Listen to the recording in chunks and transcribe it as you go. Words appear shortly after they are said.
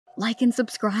Like and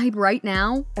subscribe right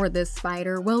now, or this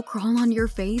spider will crawl on your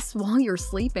face while you're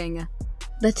sleeping.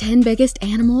 The 10 biggest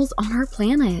animals on our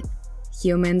planet.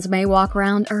 Humans may walk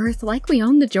around Earth like we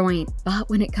own the joint, but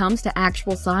when it comes to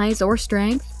actual size or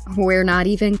strength, we're not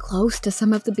even close to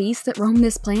some of the beasts that roam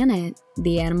this planet.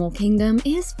 The animal kingdom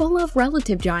is full of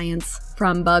relative giants,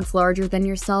 from bugs larger than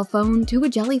your cell phone to a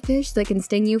jellyfish that can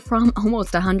sting you from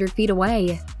almost 100 feet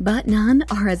away. But none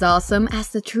are as awesome as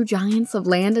the true giants of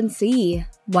land and sea.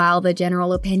 While the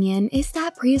general opinion is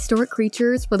that prehistoric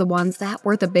creatures were the ones that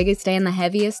were the biggest and the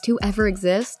heaviest to ever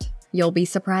exist, you'll be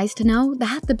surprised to know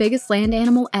that the biggest land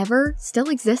animal ever still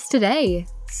exists today.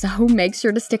 So make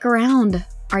sure to stick around.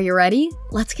 Are you ready?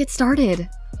 Let's get started.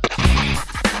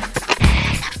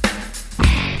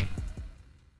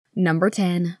 Number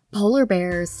 10. Polar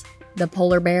bears. The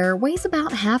polar bear weighs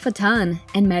about half a ton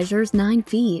and measures 9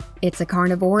 feet. It's a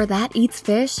carnivore that eats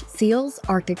fish, seals,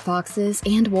 Arctic foxes,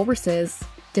 and walruses.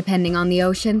 Depending on the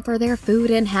ocean for their food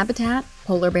and habitat,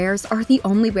 polar bears are the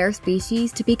only bear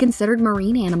species to be considered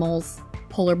marine animals.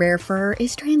 Polar bear fur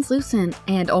is translucent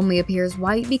and only appears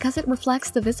white because it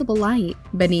reflects the visible light.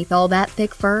 Beneath all that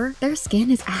thick fur, their skin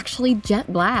is actually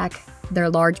jet black. Their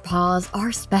large paws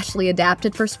are specially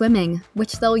adapted for swimming,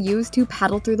 which they'll use to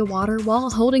paddle through the water while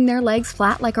holding their legs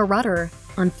flat like a rudder.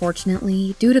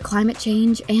 Unfortunately, due to climate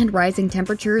change and rising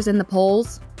temperatures in the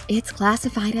poles, it's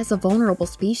classified as a vulnerable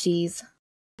species.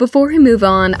 Before we move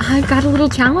on, I've got a little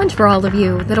challenge for all of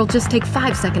you that'll just take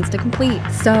 5 seconds to complete.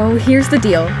 So here's the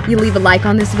deal. You leave a like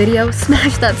on this video,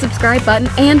 smash that subscribe button,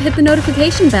 and hit the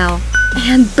notification bell.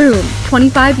 And boom,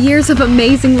 25 years of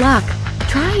amazing luck.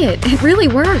 Try it, it really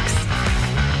works.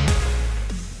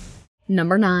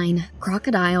 Number 9.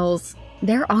 Crocodiles.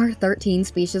 There are 13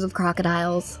 species of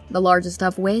crocodiles, the largest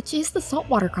of which is the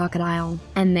saltwater crocodile,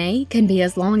 and they can be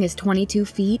as long as 22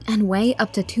 feet and weigh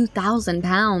up to 2,000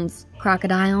 pounds.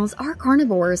 Crocodiles are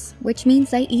carnivores, which means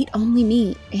they eat only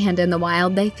meat, and in the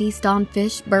wild they feast on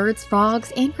fish, birds,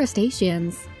 frogs, and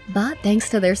crustaceans. But thanks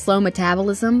to their slow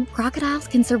metabolism, crocodiles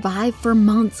can survive for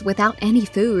months without any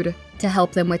food. To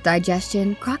help them with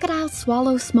digestion, crocodiles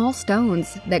swallow small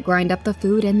stones that grind up the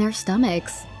food in their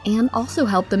stomachs, and also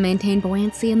help them maintain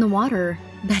buoyancy in the water.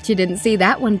 Bet you didn't see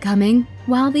that one coming.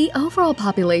 While the overall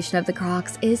population of the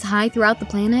crocs is high throughout the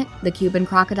planet, the Cuban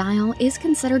crocodile is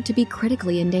considered to be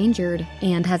critically endangered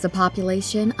and has a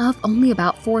population of only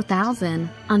about 4,000.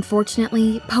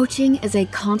 Unfortunately, poaching is a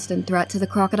constant threat to the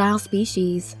crocodile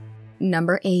species.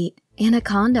 Number 8.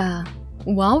 Anaconda.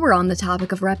 While we're on the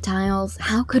topic of reptiles,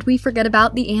 how could we forget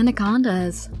about the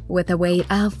anacondas? With a weight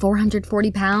of 440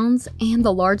 pounds and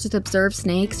the largest observed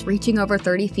snakes reaching over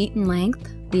 30 feet in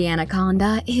length, the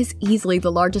anaconda is easily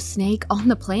the largest snake on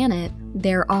the planet.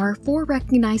 There are 4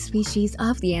 recognized species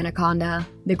of the anaconda: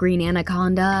 the green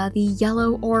anaconda, the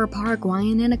yellow or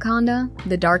Paraguayan anaconda,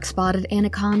 the dark-spotted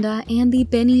anaconda, and the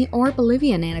Beni or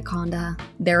Bolivian anaconda.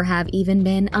 There have even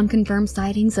been unconfirmed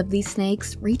sightings of these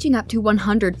snakes reaching up to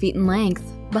 100 feet in length.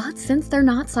 But since they're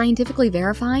not scientifically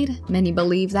verified, many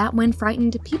believe that when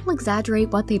frightened, people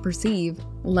exaggerate what they perceive.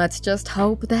 Let's just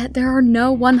hope that there are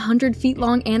no 100 feet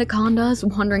long anacondas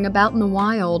wandering about in the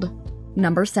wild.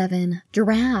 Number 7.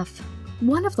 Giraffe.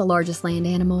 One of the largest land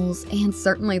animals, and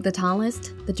certainly the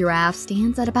tallest, the giraffe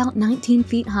stands at about 19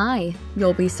 feet high.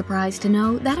 You'll be surprised to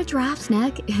know that a giraffe's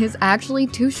neck is actually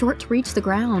too short to reach the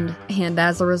ground, and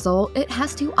as a result, it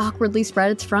has to awkwardly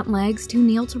spread its front legs to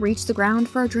kneel to reach the ground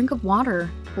for a drink of water.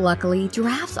 Luckily,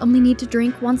 giraffes only need to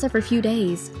drink once every few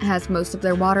days, as most of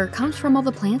their water comes from all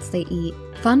the plants they eat.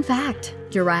 Fun fact: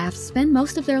 giraffes spend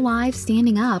most of their lives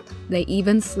standing up. They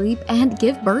even sleep and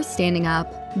give birth standing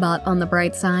up. But on the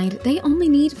bright side, they only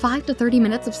need 5 to 30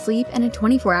 minutes of sleep in a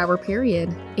 24-hour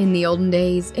period. In the olden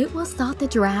days, it was thought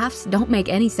that giraffes don't make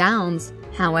any sounds.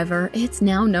 However, it's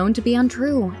now known to be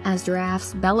untrue, as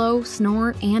giraffes bellow,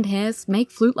 snort, and hiss, make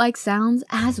flute-like sounds,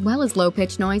 as well as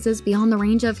low-pitched noises beyond the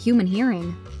range of human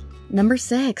hearing. Number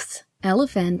 6.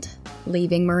 Elephant.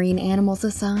 Leaving marine animals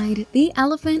aside, the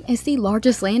elephant is the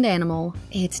largest land animal.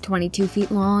 It's 22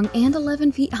 feet long and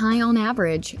 11 feet high on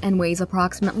average, and weighs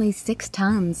approximately 6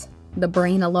 tons. The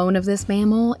brain alone of this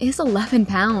mammal is 11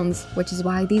 pounds, which is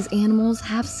why these animals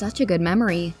have such a good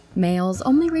memory. Males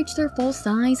only reach their full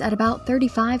size at about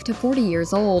 35 to 40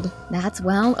 years old. That's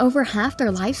well over half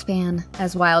their lifespan,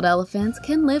 as wild elephants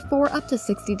can live for up to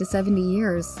 60 to 70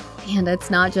 years. And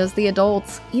it's not just the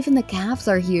adults, even the calves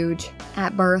are huge.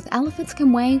 At birth, elephants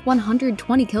can weigh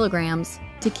 120 kilograms.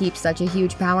 To keep such a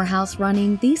huge powerhouse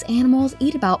running, these animals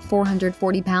eat about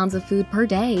 440 pounds of food per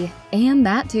day, and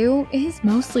that too is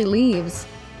mostly leaves.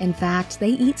 In fact, they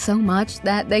eat so much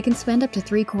that they can spend up to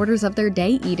 3/4 of their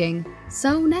day eating.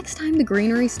 So next time the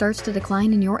greenery starts to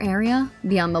decline in your area,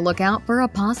 be on the lookout for a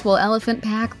possible elephant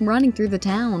pack running through the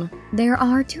town. There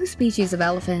are two species of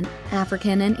elephant,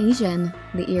 African and Asian.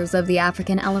 The ears of the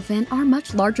African elephant are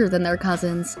much larger than their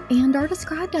cousins, and are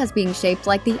described as being shaped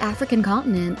like the African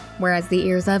continent, whereas the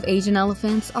ears of Asian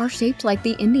elephants are shaped like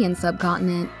the Indian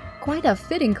subcontinent. Quite a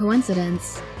fitting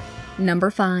coincidence.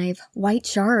 Number 5. White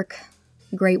shark.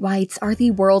 Great whites are the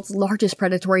world's largest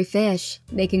predatory fish.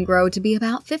 They can grow to be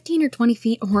about 15 or 20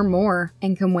 feet or more,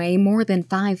 and can weigh more than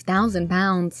 5,000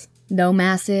 pounds. Though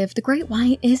massive, the great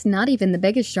white is not even the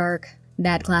biggest shark.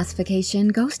 That classification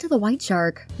goes to the white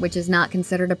shark, which is not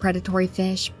considered a predatory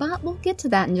fish, but we'll get to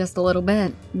that in just a little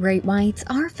bit. Great whites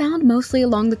are found mostly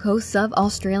along the coasts of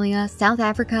Australia, South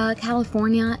Africa,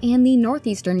 California, and the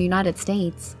northeastern United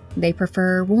States. They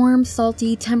prefer warm,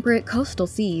 salty, temperate coastal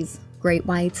seas. Great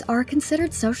whites are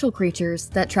considered social creatures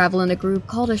that travel in a group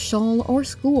called a shoal or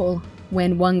school.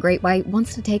 When one great white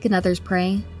wants to take another's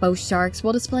prey, both sharks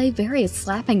will display various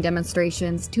slapping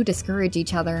demonstrations to discourage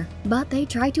each other. But they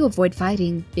try to avoid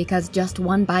fighting, because just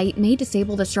one bite may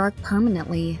disable the shark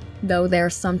permanently. Though they're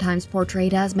sometimes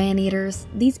portrayed as man-eaters,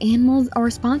 these animals are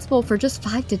responsible for just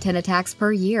 5 to 10 attacks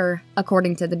per year,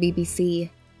 according to the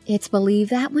BBC. It's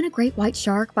believed that when a great white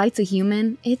shark bites a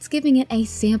human, it's giving it a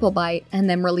sample bite and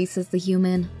then releases the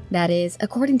human. That is,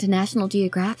 according to National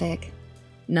Geographic.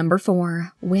 Number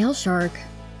 4. Whale shark.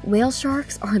 Whale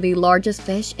sharks are the largest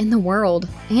fish in the world,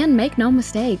 and make no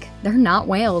mistake, they're not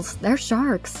whales, they're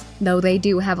sharks, though they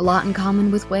do have a lot in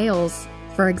common with whales.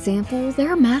 For example,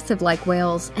 they're massive like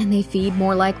whales, and they feed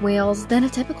more like whales than a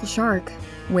typical shark.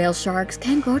 Whale sharks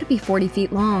can grow to be 40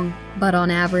 feet long, but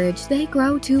on average, they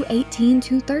grow to 18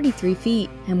 to 33 feet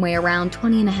and weigh around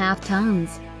 20.5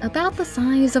 tons, about the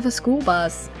size of a school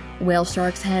bus. Whale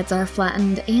sharks' heads are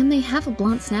flattened and they have a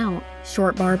blunt snout.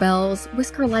 Short barbels,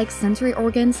 whisker-like sensory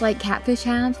organs like catfish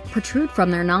have, protrude from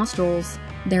their nostrils.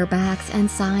 Their backs and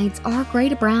sides are gray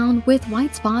to brown with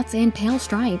white spots and pale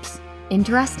stripes.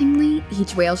 Interestingly,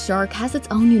 each whale shark has its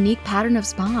own unique pattern of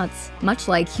spots, much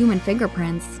like human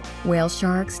fingerprints. Whale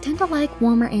sharks tend to like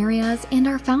warmer areas and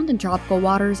are found in tropical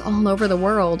waters all over the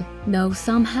world, though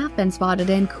some have been spotted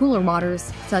in cooler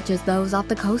waters, such as those off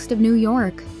the coast of New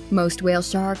York. Most whale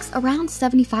sharks, around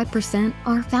 75%,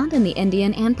 are found in the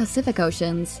Indian and Pacific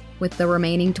Oceans, with the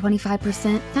remaining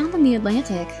 25% found in the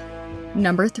Atlantic.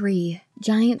 Number 3.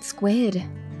 Giant squid.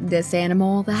 This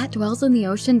animal that dwells in the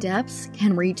ocean depths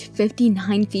can reach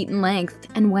 59 feet in length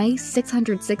and weigh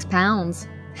 606 pounds.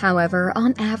 However,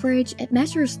 on average, it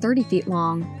measures 30 feet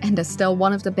long and is still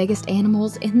one of the biggest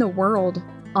animals in the world.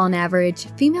 On average,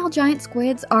 female giant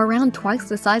squids are around twice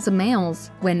the size of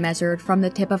males, when measured from the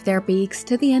tip of their beaks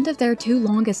to the end of their 2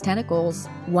 longest tentacles.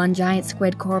 One giant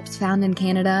squid corpse found in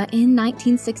Canada in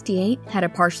 1968 had a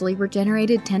partially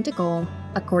regenerated tentacle.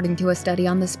 According to a study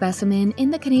on the specimen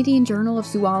in the Canadian Journal of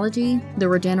Zoology, the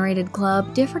regenerated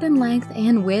club differed in length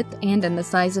and width and in the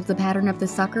size of the pattern of the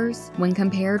suckers when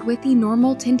compared with the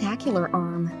normal tentacular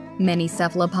arm. Many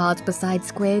cephalopods besides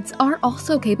squids are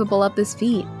also capable of this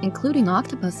feat, including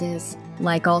octopuses.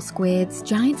 Like all squids,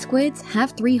 giant squids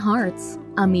have 3 hearts.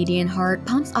 A median heart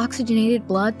pumps oxygenated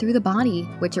blood through the body,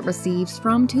 which it receives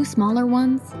from 2 smaller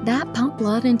ones that pump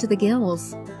blood into the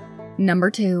gills.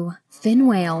 Number 2. Fin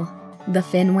whale. The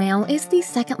fin whale is the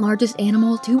second largest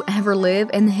animal to ever live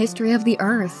in the history of the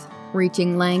Earth,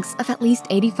 reaching lengths of at least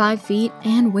 85 feet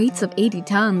and weights of 80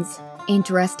 tons.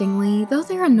 Interestingly, though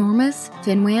they're enormous,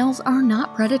 fin whales are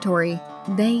not predatory.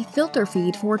 They filter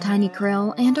feed for tiny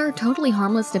krill and are totally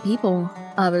harmless to people,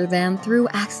 other than through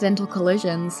accidental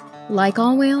collisions. Like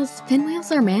all whales, fin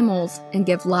whales are mammals and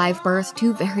give live birth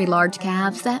to very large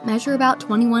calves that measure about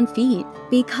 21 feet.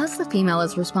 Because the female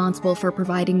is responsible for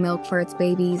providing milk for its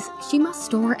babies, she must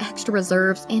store extra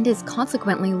reserves and is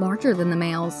consequently larger than the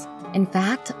males. In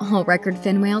fact, all record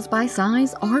fin whales by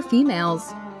size are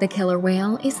females. The killer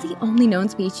whale is the only known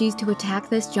species to attack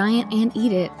this giant and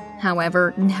eat it.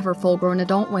 However, never full-grown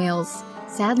adult whales.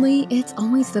 Sadly, it's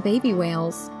always the baby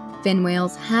whales. Fin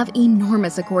whales have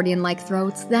enormous accordion-like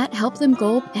throats that help them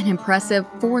gulp an impressive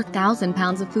 4,000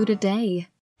 pounds of food a day.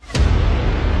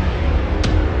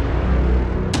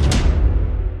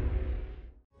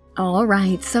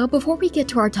 Alright, so before we get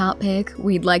to our top pick,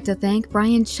 we'd like to thank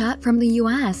Brian Schutt from the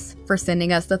US for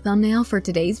sending us the thumbnail for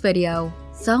today's video.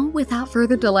 So, without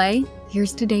further delay,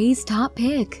 here's today's top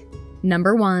pick.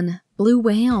 Number 1. Blue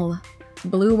whale.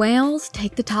 Blue whales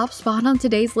take the top spot on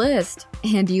today's list,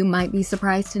 and you might be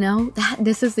surprised to know that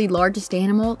this is the largest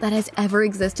animal that has ever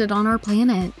existed on our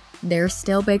planet. They're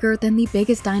still bigger than the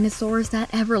biggest dinosaurs that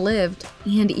ever lived,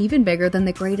 and even bigger than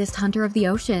the greatest hunter of the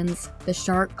oceans, the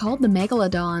shark called the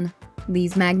megalodon.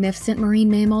 These magnificent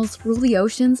marine mammals rule the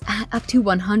oceans at up to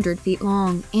 100 feet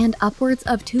long and upwards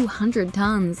of 200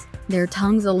 tons. Their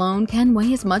tongues alone can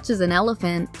weigh as much as an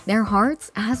elephant, their hearts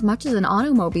as much as an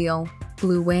automobile.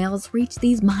 Blue whales reach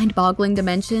these mind-boggling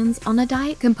dimensions on a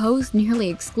diet composed nearly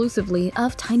exclusively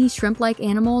of tiny shrimp-like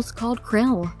animals called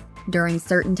krill. During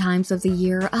certain times of the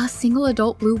year, a single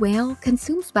adult blue whale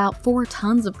consumes about 4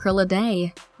 tons of krill a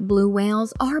day. Blue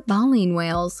whales are baleen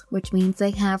whales, which means they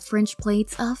have fringe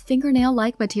plates of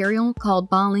fingernail-like material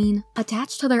called baleen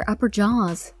attached to their upper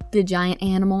jaws. The giant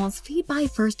animals feed by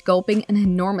first gulping an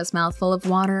enormous mouthful of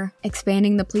water,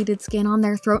 expanding the pleated skin on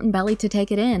their throat and belly to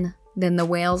take it in. Then the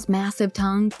whale's massive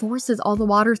tongue forces all the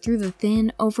water through the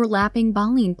thin, overlapping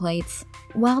baleen plates.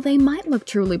 While they might look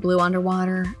truly blue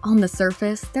underwater, on the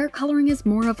surface, their coloring is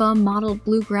more of a mottled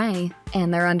blue-gray,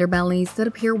 and their underbellies that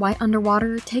appear white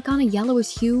underwater take on a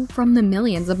yellowish hue from the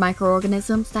millions of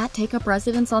microorganisms that take up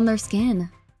residence on their skin.